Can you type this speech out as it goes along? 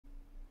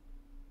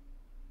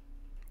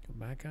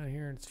back out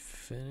here and let's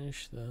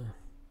finish the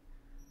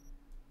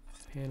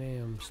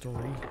Panam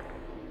story.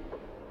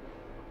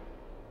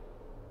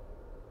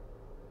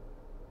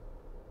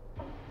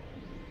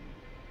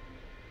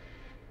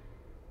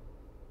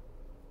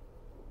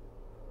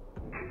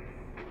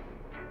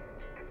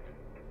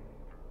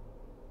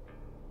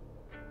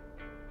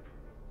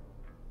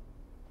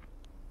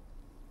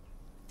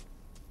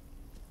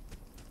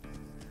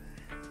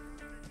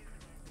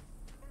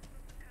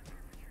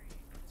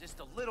 Just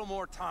a little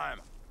more time.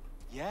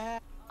 Yeah?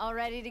 All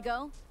ready to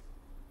go?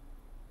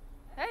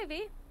 Hey,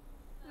 V.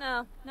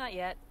 No, not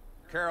yet.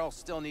 Carol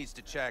still needs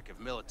to check if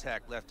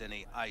Militech left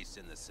any ice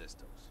in the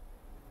systems.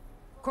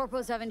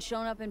 Corpos haven't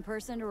shown up in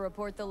person to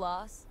report the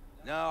loss?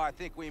 No, I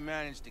think we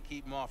managed to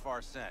keep them off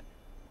our scent.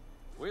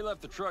 We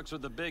left the trucks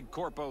with the big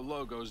Corpo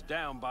logos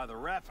down by the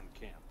Raffin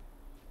camp.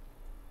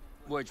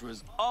 Which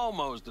was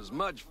almost as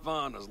much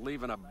fun as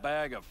leaving a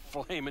bag of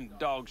flaming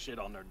dog shit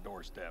on their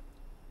doorstep.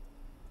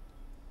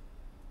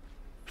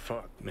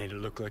 Fuck, made it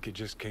look like he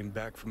just came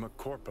back from a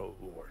Corpo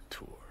War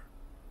tour.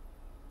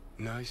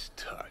 Nice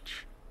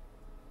touch.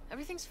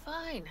 Everything's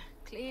fine.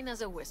 Clean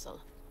as a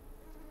whistle.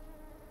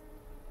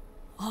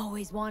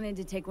 Always wanted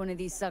to take one of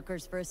these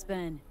suckers for a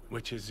spin.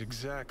 Which is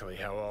exactly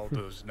how all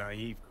those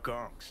naive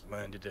gonks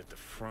landed at the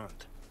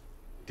front.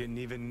 Didn't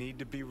even need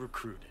to be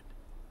recruited.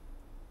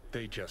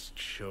 They just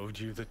showed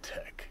you the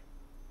tech.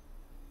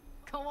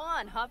 Go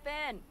on, hop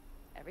in.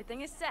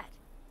 Everything is set.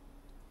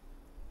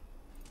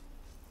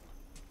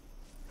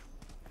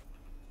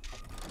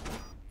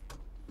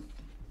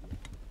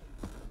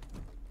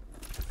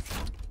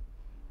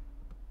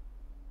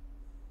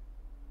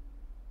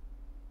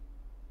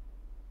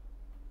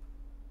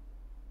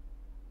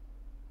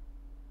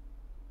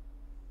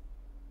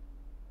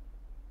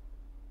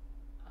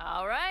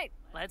 All right,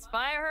 let's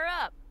fire her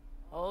up.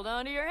 Hold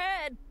on to your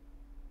head.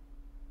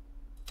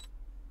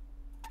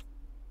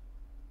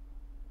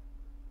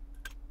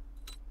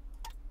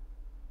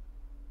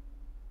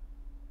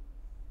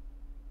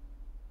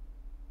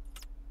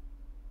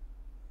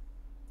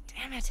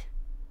 Damn it.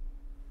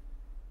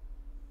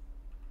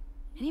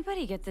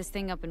 Anybody get this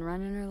thing up and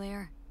running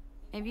earlier?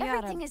 Maybe you oughta...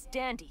 Everything is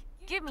dandy.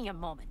 Give me a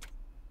moment.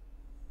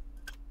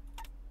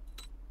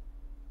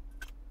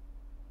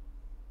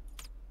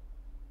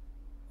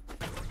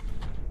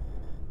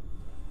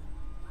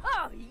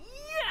 Oh,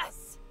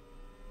 yes!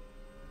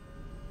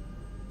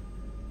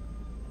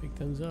 Big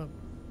thumbs up.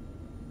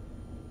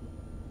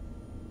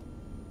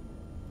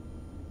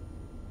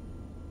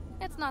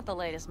 It's not the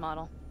latest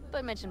model,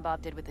 but Mitch and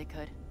Bob did what they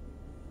could.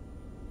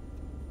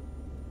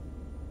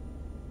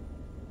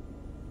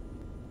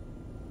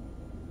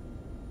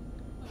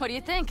 What do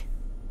you think?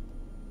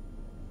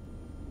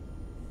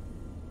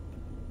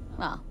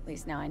 Well, at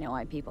least now I know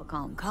why people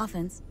call them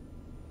coffins.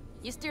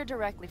 You steer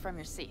directly from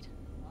your seat.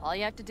 All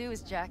you have to do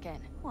is jack in.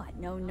 What,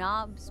 no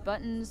knobs,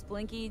 buttons,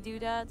 blinky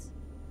doodads?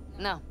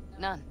 No,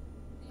 none.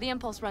 The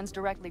impulse runs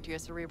directly to your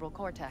cerebral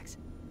cortex.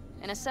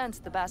 In a sense,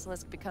 the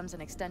basilisk becomes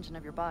an extension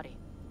of your body.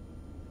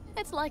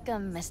 It's like a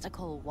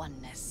mystical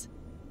oneness.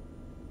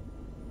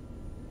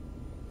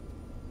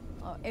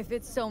 Oh, if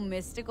it's so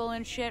mystical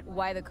and shit,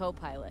 why the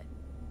co-pilot?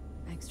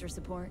 Extra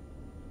support?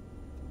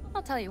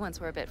 I'll tell you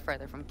once we're a bit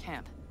further from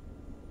camp.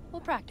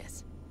 We'll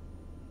practice.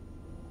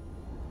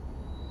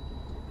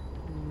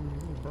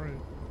 Bright.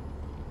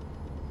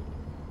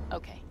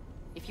 Okay.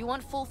 If you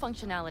want full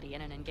functionality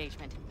in an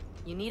engagement,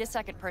 you need a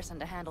second person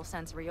to handle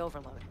sensory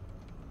overload.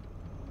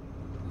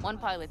 One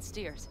pilot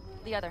steers,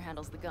 the other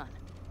handles the gun.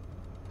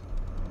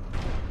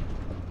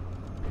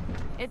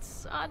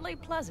 It's oddly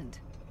pleasant.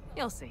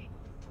 You'll see.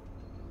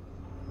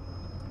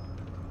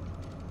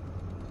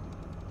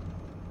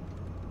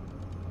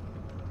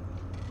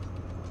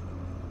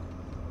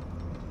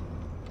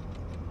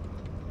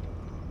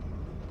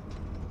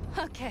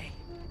 Okay,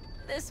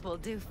 this will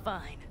do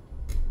fine.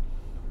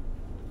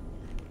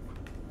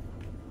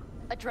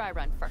 A dry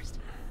run first.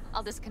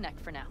 I'll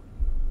disconnect for now.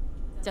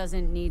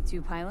 Doesn't need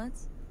two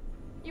pilots?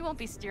 You won't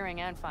be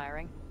steering and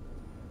firing.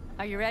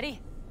 Are you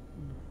ready?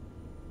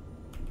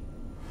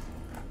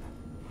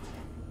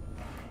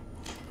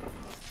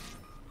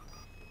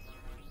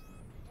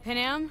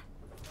 Panam?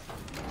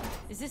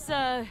 Is this,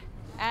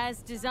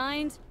 as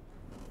designed?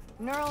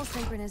 Neural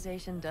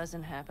synchronization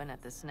doesn't happen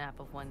at the snap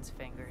of one's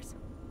fingers.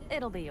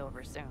 It'll be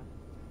over soon.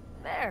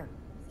 There.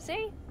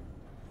 See?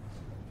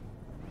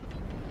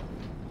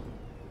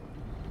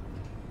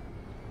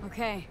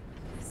 Okay.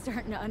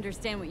 Starting to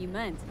understand what you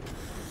meant.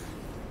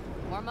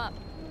 Warm up.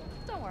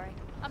 Don't worry.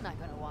 I'm not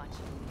gonna watch.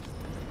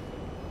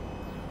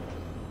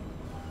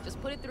 Just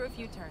put it through a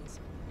few turns.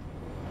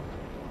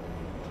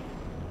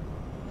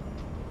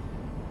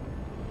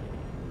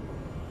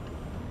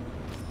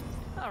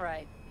 All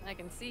right. I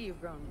can see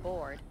you've grown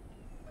bored.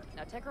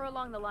 Now take her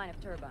along the line of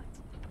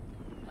turbines.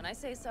 When I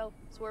say so,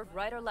 swerve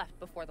right or left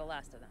before the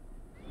last of them.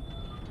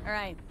 All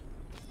right.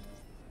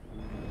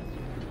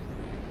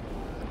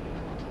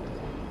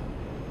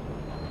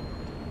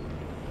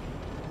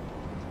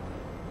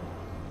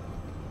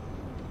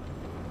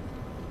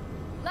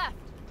 Left.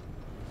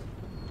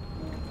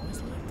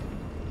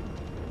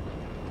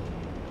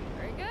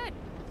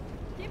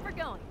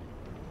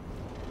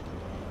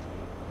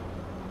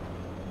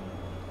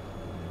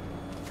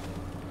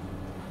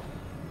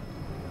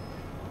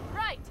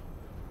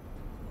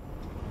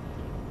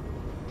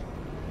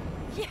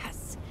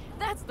 Yes!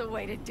 That's the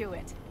way to do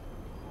it!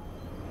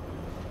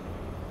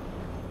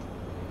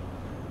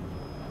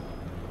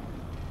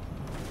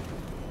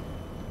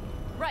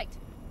 Right.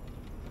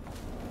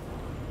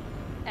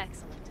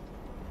 Excellent.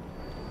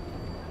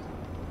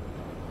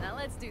 Now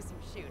let's do some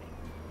shooting.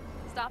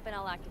 Stop and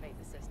I'll activate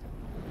the system.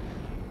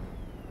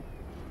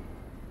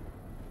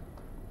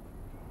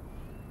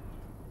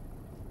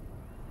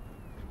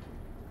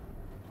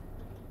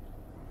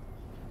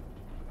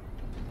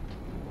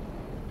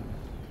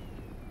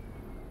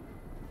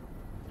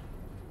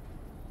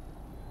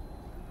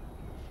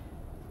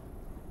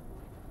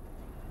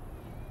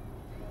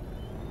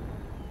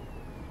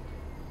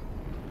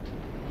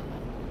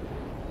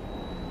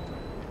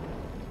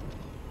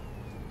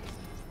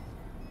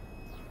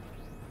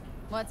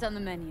 What's on the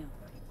menu?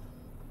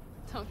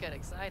 Don't get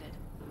excited.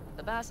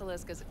 The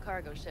Basilisk is a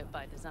cargo ship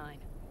by design.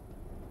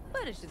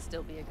 But it should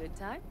still be a good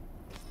time.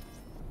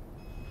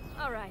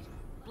 All right,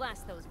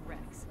 blast those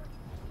wrecks.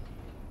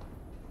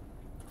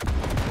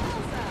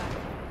 Bullseye!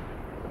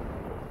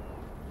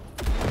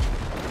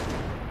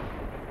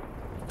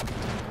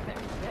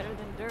 Better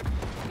than dirt.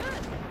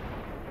 Good!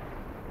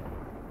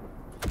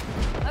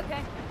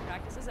 Okay,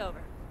 practice is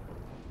over.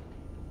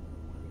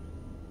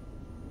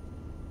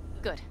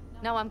 Good.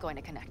 Now I'm going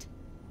to connect.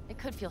 It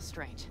could feel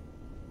strange.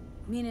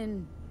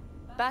 Meaning...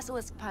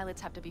 Basilisk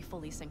pilots have to be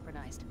fully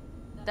synchronized.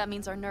 That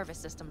means our nervous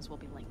systems will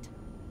be linked.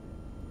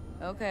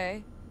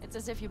 Okay. It's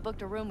as if you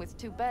booked a room with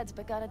 2 beds,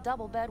 but got a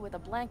double bed with a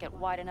blanket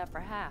wide enough for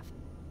half.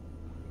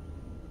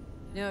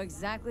 Know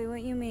exactly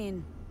what you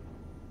mean.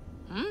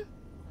 Hmm?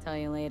 Tell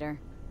you later.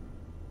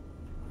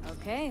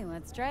 Okay,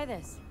 let's try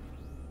this.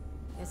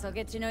 Guess I'll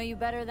get to know you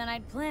better than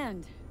I'd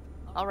planned.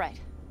 All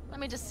right. Let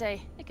me just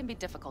say, it can be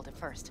difficult at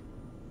first.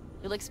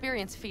 You'll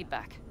experience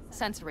feedback,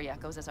 sensory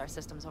echoes as our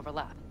systems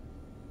overlap.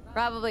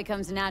 Probably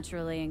comes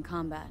naturally in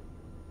combat.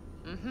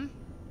 Mm-hmm.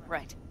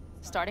 Right.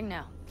 Starting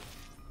now.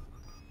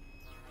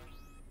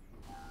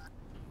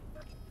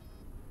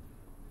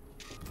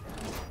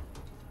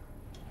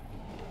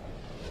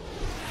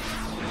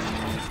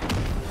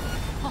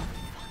 Oh,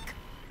 fuck.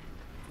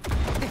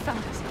 They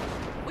found us.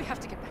 We have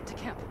to get back to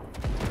camp.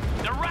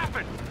 They're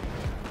rapid!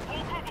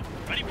 Whole group of them,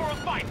 ready for a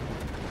fight!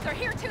 They're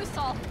here too,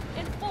 Saul.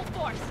 In full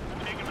force.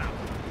 Take them out.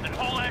 Then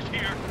haul ass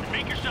here and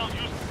make yourselves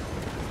useful.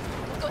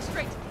 We'll go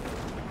straight.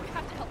 We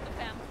have to help the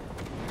family.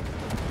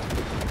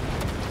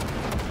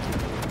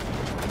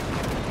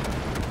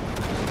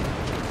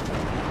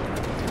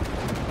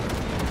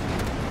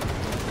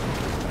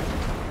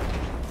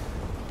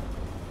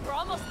 We're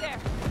almost there.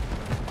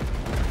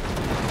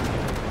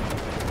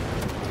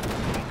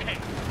 Okay,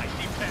 I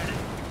see Panam.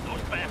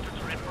 Those bastards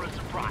are in for a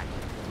surprise.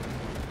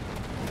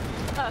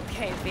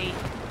 Okay, V.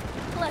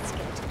 Let's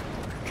get to work.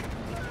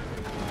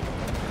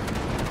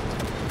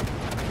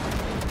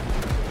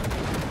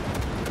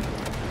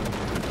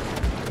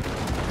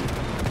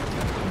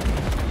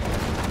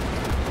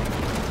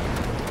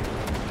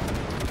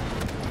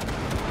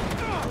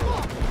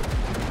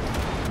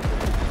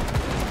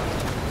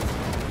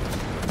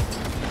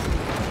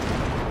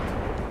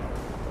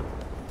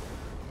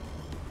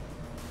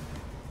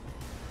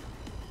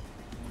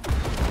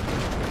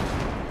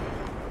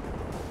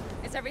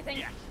 Is everything?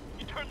 Yes,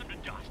 you turned them to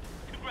dust.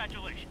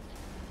 Congratulations.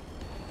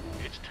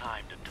 It's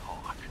time to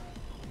talk.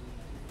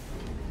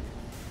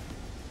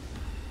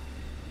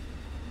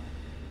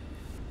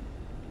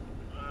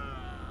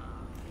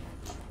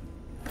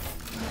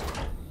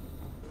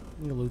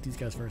 I'm gonna loot these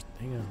guys first.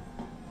 Hang on.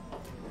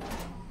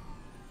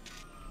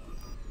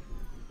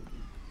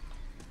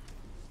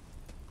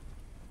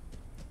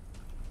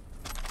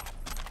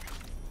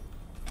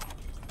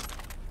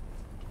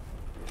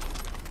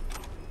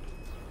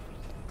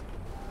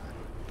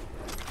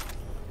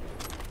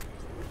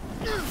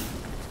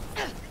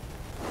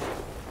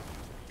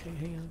 Okay,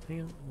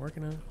 hang on.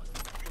 Working on it.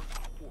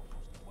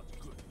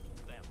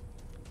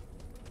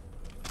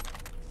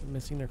 I'm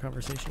missing their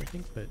conversation, I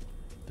think, but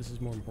this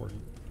is more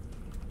important.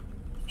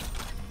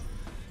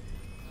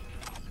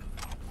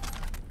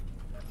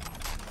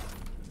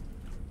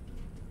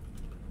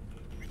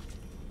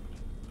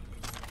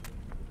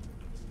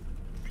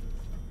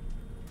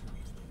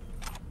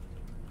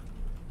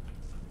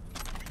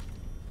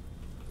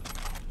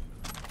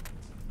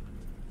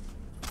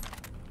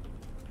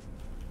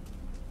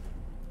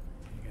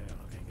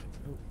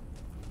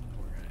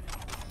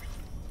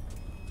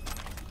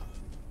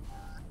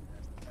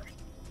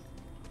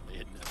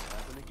 It never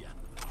happened again.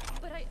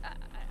 But I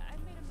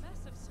made a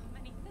mess of so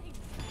many things.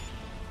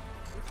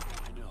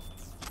 I know.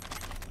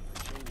 I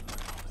changed my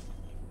mind.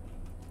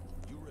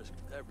 You risked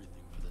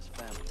everything for this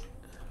family,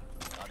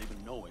 not even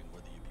knowing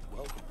whether you'd be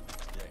welcome the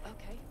next day.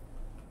 Okay.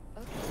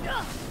 Okay.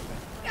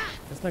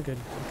 That's not good.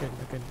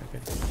 Not good.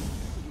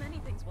 Many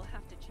things will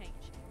have to change.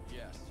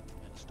 Yes,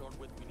 and to start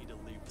with, we need to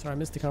leave. Sorry, I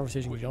missed the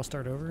conversation. Could y'all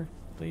start over,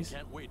 please?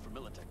 Can't wait for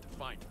Militech to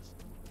find us.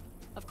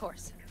 Of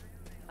course.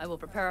 I will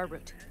prepare our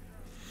route.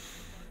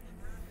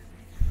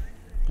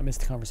 I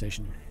missed the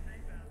conversation.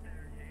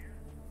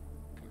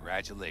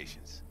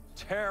 Congratulations.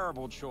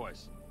 Terrible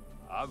choice.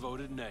 I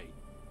voted nay.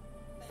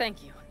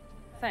 Thank you.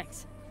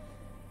 Thanks.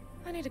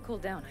 I need to cool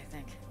down, I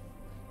think.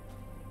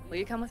 Will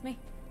you come with me?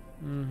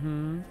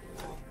 Mm-hmm.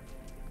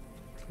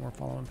 We're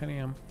following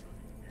Panam.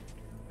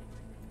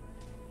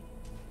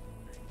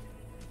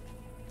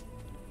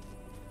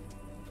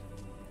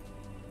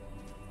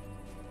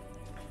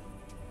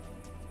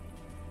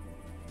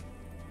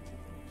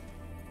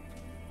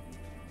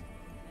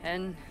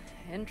 An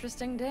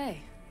interesting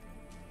day.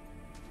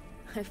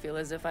 I feel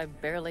as if I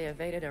barely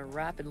evaded a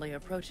rapidly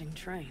approaching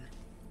train.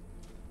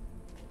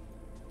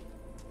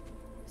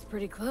 It's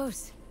pretty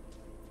close.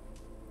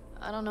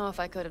 I don't know if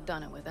I could have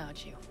done it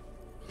without you.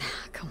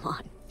 Come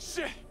on.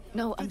 Shit!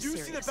 No, I'm Did you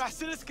serious. see the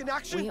basilisk in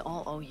action? We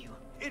all owe you.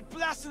 It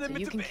blasted them So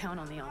you into can count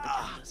on the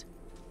Albatrosses.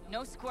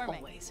 No squirming.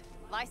 Always.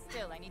 Lie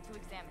still, I need to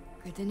examine.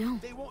 Good to know.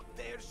 They won't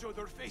dare show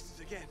their faces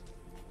again.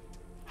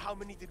 How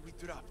many did we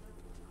drop?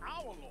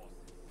 Our losses.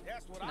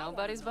 That's what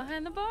Nobody's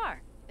behind the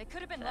bar. They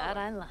could have been That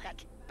lower. I like.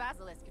 That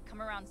basilisk could come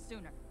around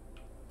sooner.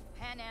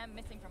 Panam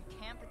missing from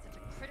camp at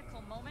such a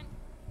critical moment.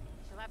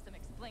 She'll have some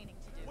explaining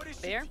to do. What is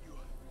Beer? she to you?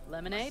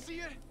 Lemonade? See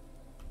it?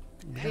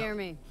 Bear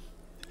me.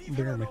 Leave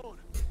her Bear me. alone.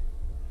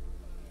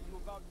 You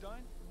about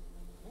done?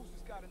 Moose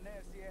has got a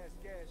nasty ass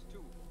gash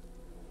too.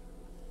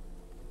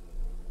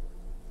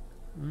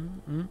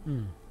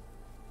 Mm-mm-mm.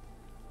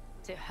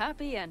 To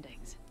happy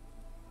endings.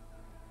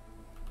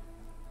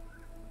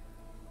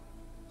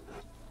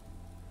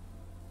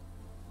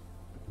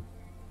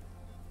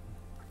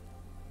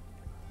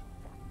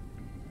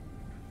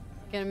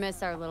 Gonna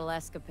miss our little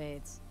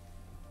escapades.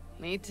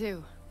 Me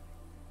too.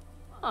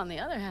 On the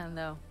other hand,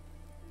 though,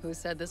 who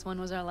said this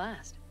one was our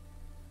last?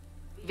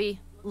 V,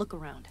 look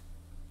around.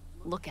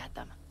 Look at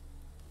them.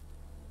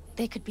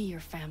 They could be your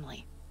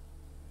family.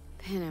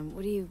 Panam,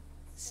 what do you...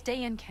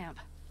 Stay in camp.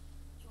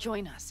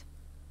 Join us.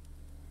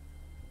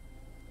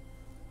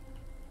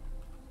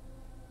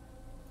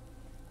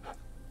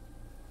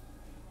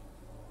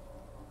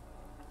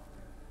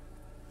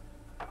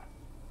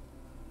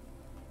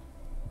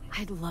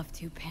 I'd love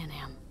to,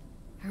 Panam.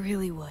 I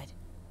really would.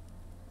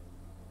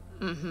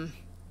 Mm-hmm.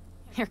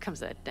 Here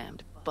comes that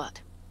damned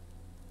butt.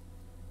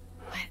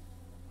 But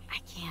I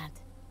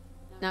can't.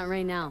 Not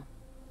right now.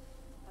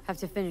 Have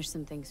to finish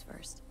some things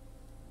first.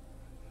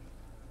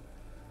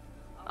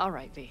 All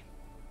right, V.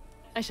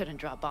 I shouldn't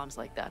drop bombs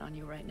like that on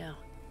you right now.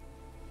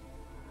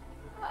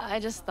 I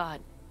just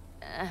thought...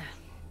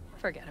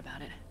 forget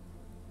about it.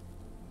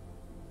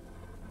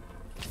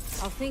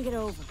 I'll think it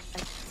over.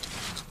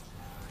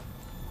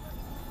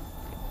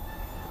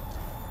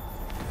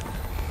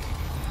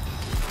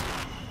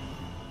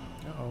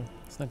 Uh-oh.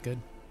 It's not good.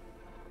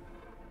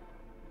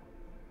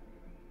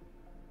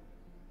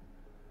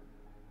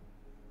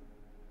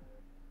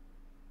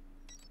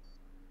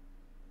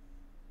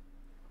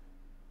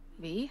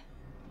 V?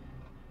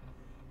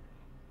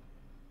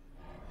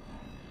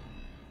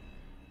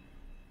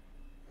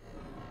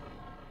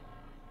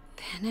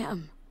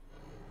 Panam,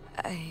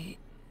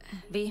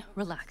 V,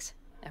 relax.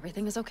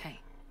 Everything is okay.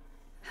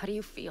 How do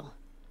you feel?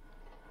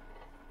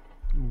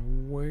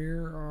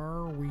 Where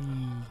are we?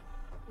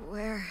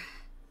 Where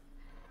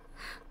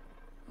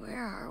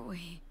are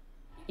we?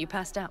 You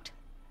passed out.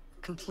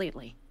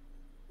 Completely.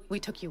 We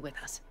took you with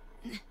us.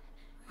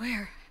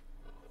 Where?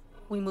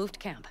 We moved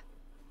camp.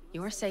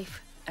 You are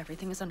safe.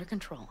 Everything is under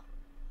control.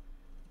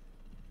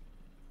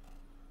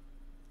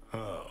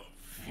 Oh,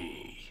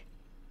 V.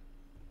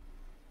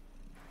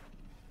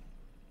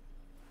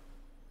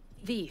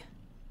 V,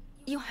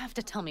 you have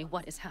to tell me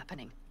what is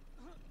happening.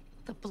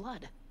 The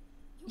blood.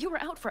 You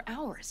were out for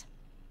hours.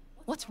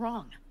 What's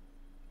wrong?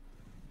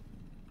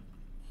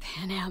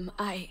 Panam,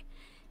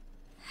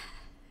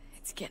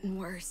 it's getting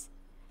worse.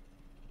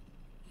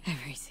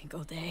 Every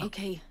single day.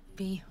 Okay,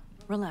 V,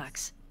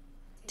 relax.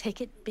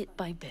 Take it bit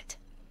by bit.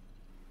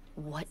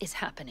 What is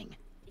happening?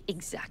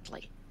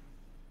 Exactly.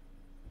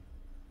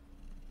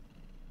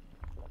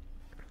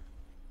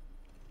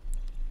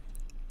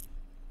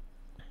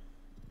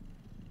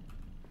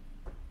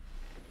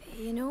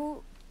 You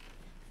know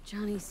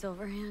Johnny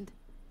Silverhand?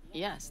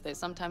 Yes, they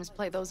sometimes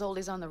play those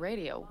oldies on the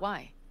radio.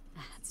 Why?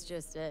 That's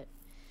just it.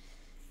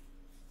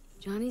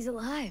 Johnny's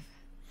alive.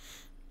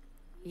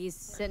 He's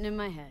sitting in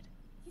my head.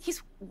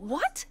 He's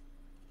what?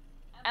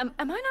 Am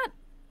I not...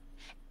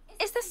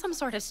 Is this some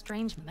sort of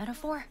strange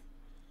metaphor?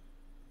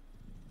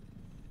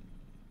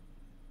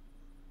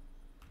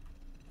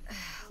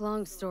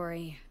 Long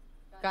story.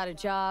 Got a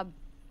job,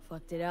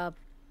 fucked it up.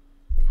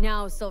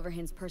 Now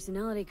Silverhand's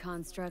personality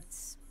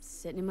construct's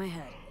sitting in my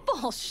head.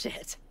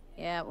 Bullshit!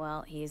 Yeah,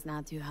 well, he's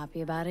not too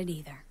happy about it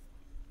either.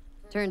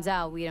 Turns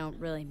out we don't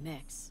really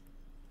mix.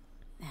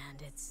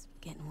 And it's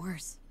getting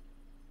worse.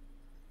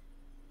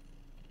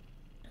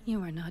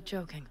 You are not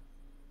joking.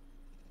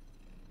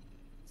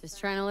 Just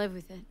trying to live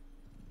with it.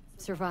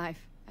 Survive,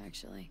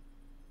 actually.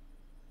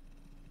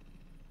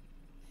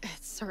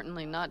 It's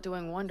certainly not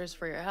doing wonders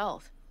for your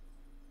health.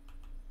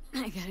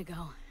 I gotta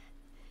go.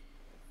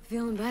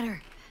 Feeling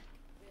better.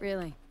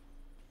 Really.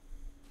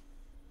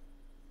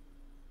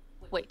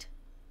 Wait.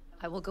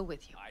 I will go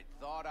with you. I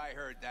thought I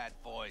heard that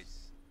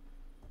voice.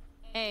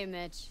 Hey,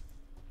 Mitch.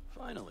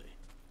 Finally.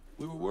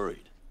 We were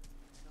worried.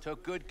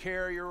 Took good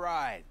care of your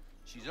ride.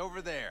 She's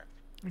over there.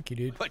 Thank you,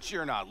 dude. But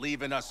you're not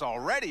leaving us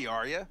already,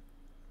 are you?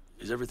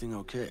 Is everything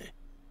okay?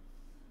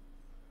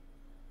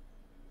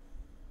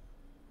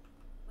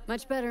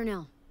 Much better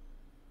now.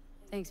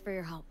 Thanks for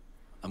your help.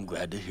 I'm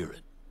glad to hear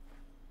it.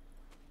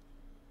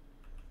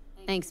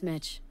 Thanks,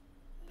 Mitch.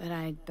 But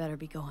I'd better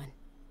be going.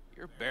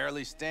 You're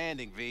barely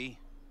standing, V.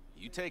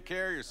 You take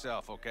care of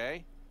yourself,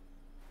 okay?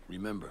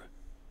 Remember,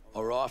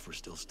 our offer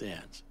still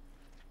stands.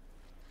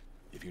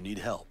 If you need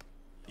help,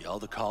 the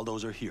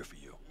Aldecaldos are here for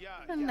you.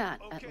 And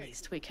that, at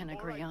least, we can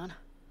agree on.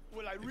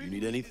 If you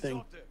need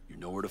anything, you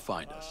know where to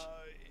find us.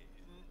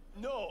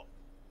 No.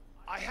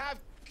 I have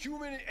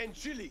cumin and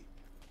chili.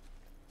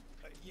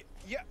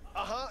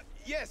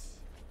 Yes.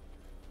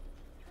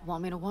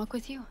 Want me to walk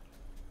with you?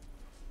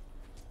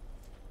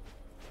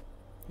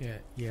 Yeah,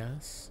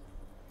 yes.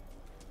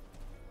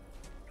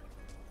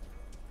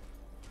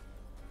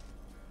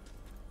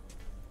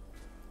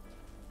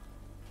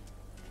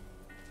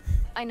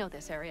 I know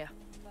this area.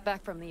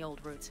 Back from the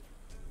old routes.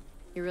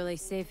 You really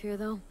safe here,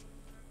 though?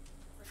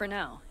 For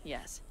now,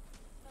 yes.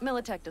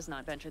 Militech does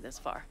not venture this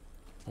far.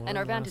 One And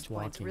our last vantage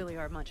points walking. really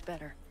are much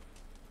better.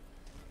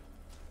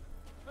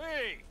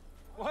 Hey!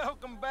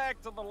 Welcome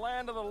back to the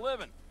land of the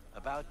living.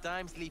 About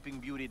time Sleeping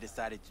Beauty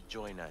decided to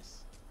join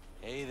us.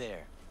 Hey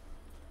there.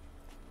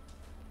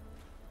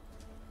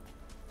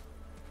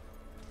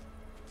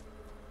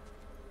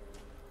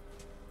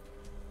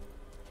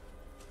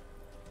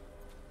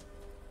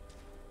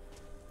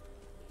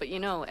 But you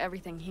know,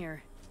 everything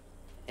here,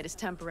 it is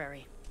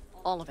temporary.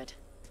 All of it.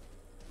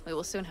 We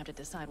will soon have to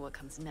decide what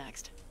comes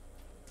next.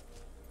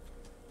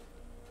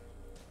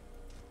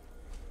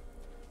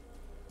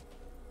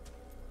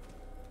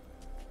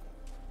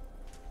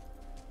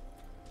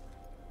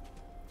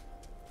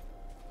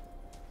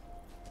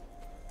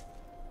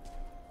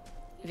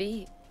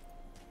 V,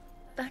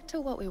 back to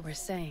what we were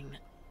saying.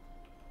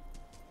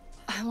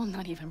 I will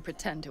not even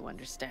pretend to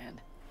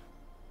understand.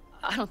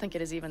 I don't think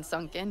it has even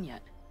sunk in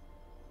yet.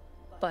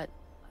 But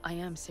I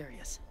am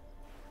serious.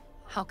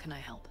 How can I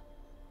help?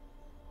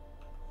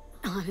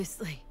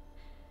 Honestly,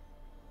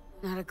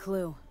 not a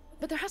clue.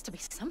 But there has to be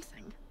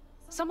something.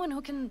 Someone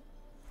who can...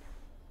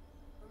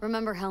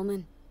 Remember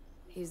Hellman?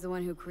 He's the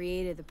one who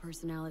created the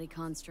personality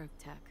construct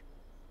tech.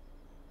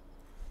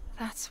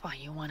 That's why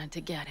you wanted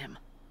to get him.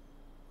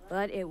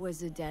 But it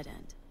was a dead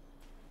end.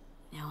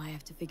 Now I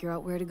have to figure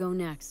out where to go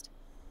next.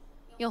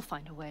 You'll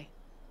find a way.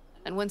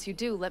 And once you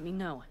do, let me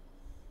know.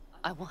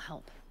 I will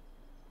help.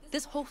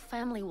 This whole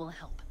family will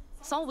help.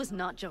 Saul was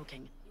not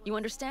joking. You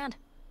understand?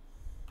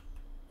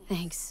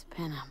 Thanks,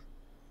 Panam.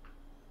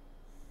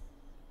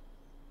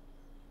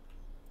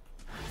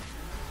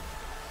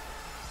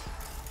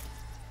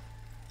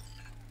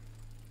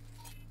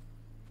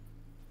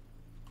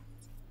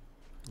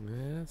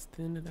 That's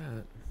the end of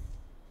that.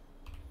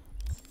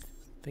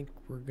 I think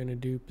we're gonna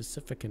do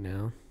Pacifica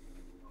now.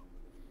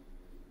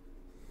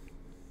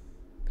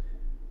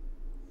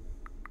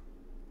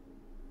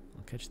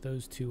 I'll catch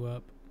those two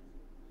up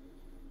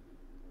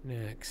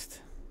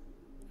next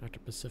after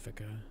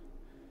Pacifica.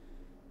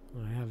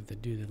 Well, I have to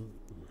do the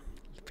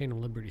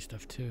Phantom Liberty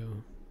stuff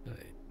too. But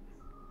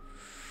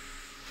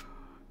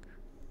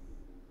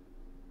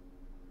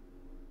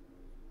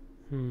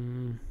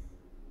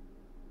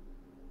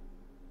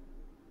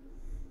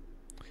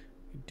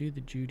do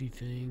the Judy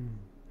thing.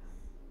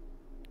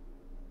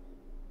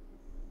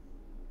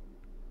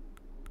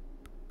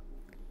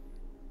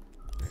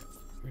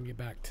 We're gonna get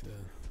back to the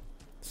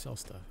cell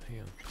stuff.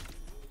 Hang on.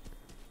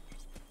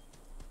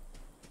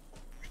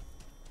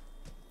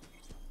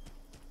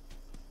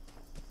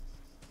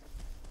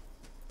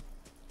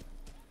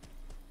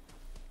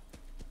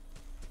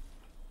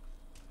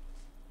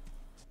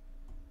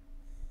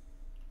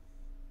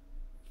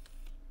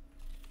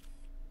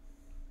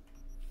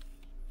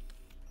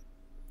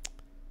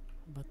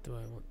 What do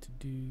I want to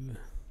do?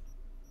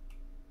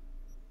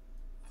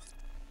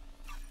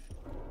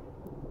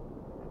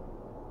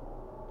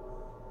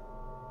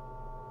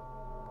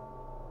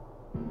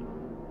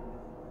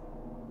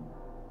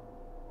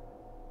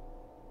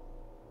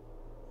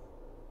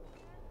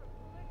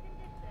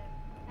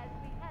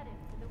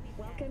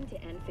 Welcome to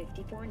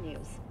N54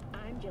 News.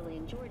 I'm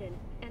Jillian Jordan,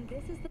 and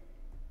this is the...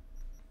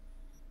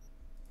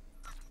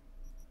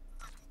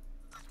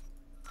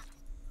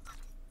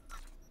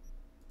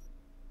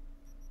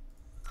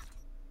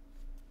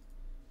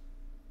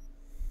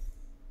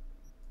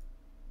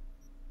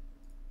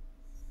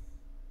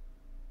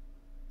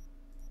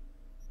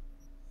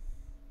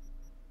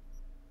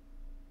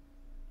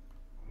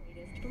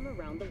 latest from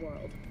around the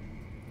world.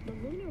 The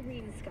Lunar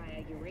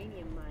Rimskaya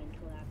uranium mine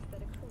collapse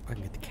that occurred... I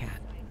can get the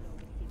cat.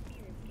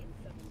 in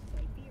southern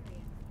Siberia.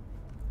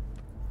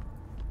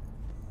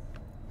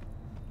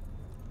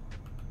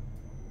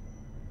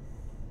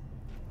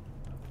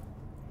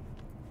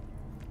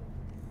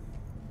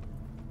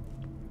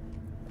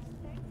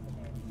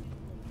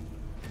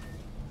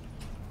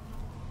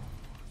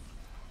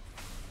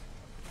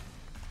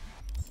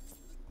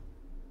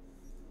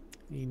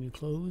 Need new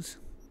clothes.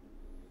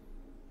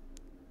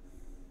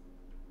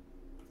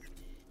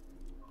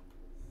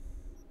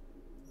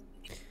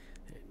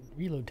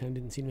 reload time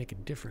didn't seem to make a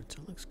difference.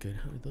 It looks good.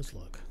 How did those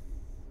look?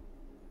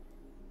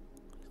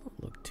 They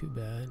don't look too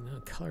bad. No,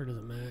 color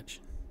doesn't match.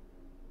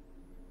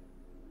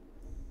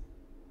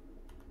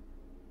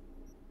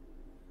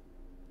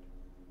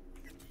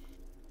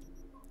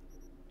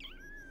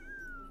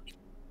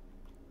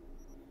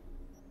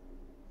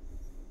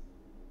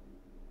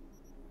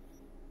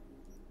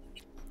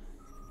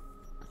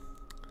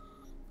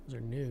 Those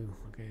are new.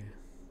 Okay.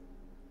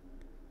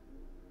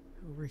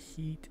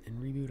 Overheat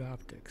and reboot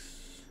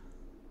optics.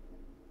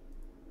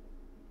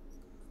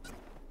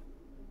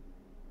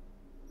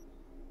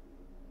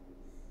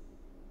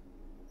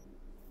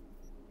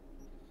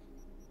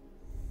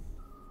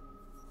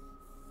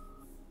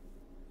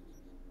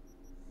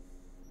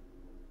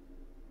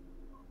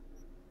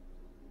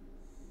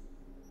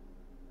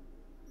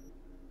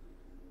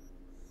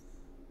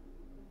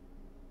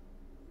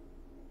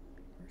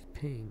 Where's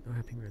ping? Oh, I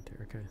have ping right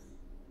there. Okay.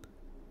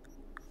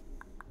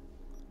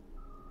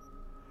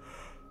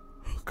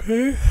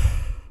 Okay.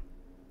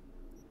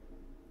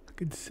 I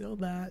could sell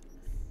that.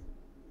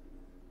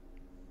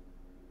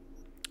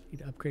 Need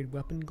to upgrade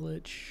weapon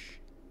glitch,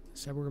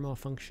 cyber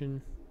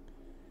malfunction,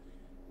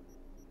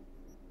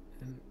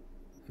 and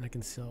I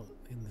can sell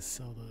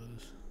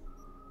those.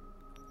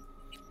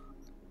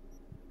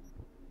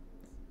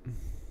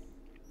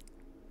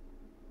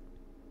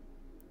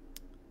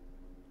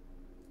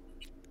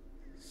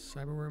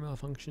 Cyberware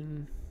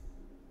malfunction.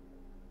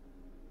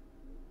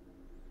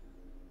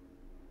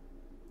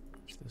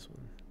 What's this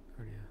one?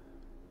 Oh yeah.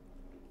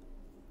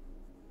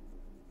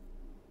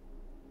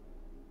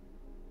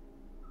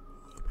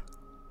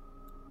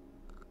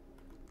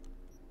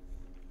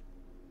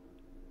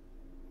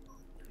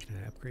 Can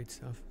I upgrade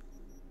stuff?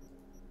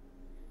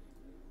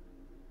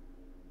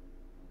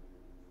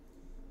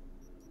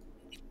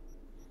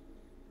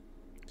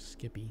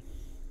 Skippy.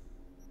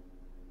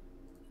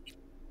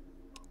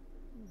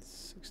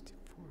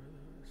 64 of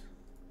those.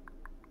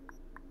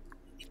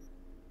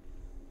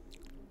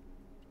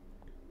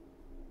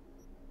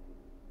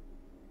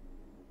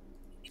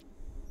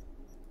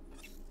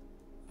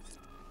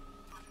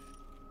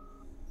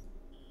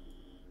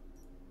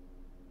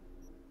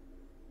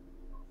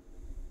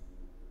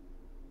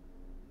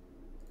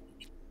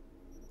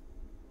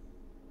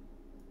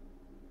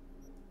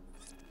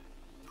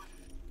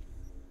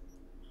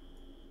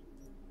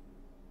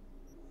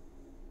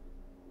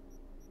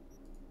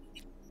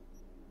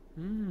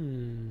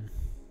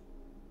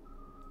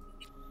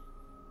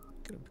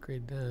 Could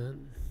upgrade that.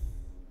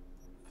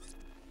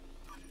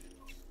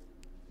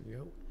 There we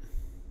go.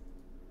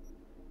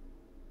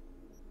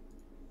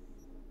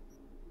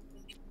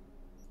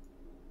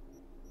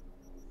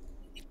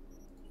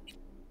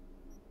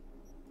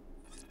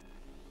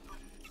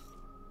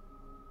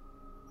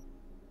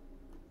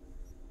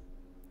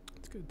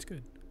 It's good, it's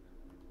good.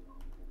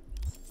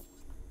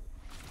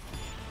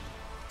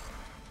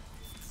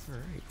 All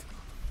right.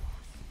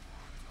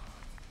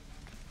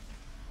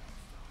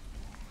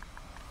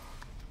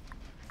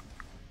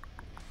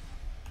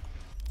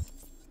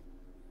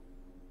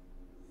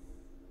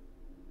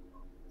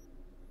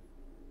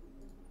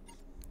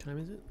 Time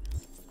is it?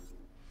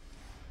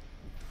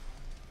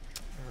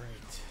 All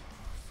right.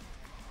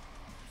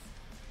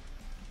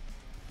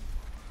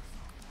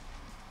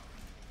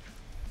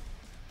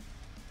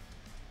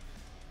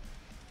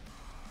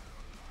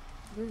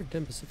 I've never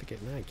done Pacific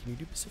at night. Can you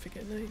do Pacific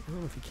at night? I don't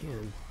know if you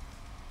can.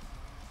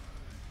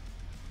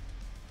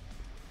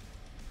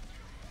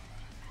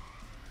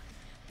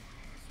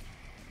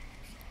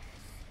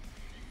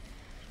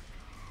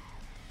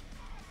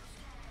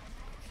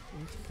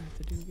 What's it I have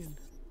to do again?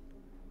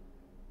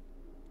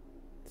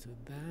 So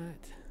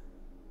that.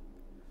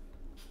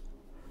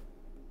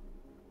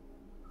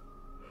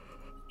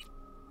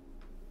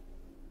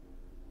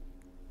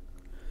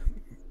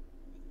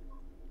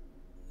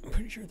 I'm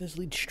pretty sure this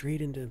leads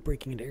straight into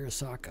breaking into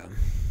Arasaka.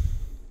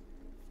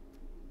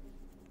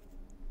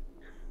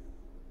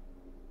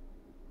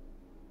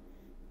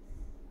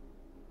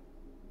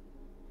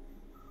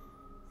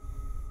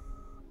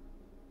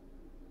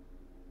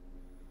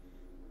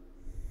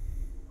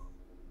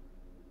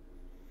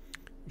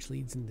 Which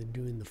leads into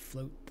doing the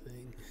float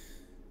thing.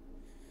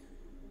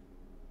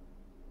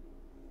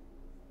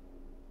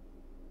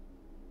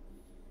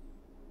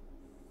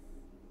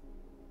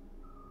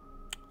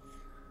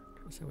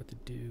 Trying to decide what to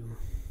do.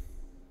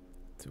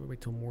 So we'll wait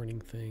till morning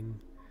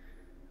thing.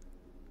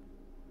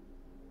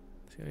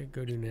 See what I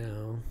go do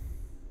now.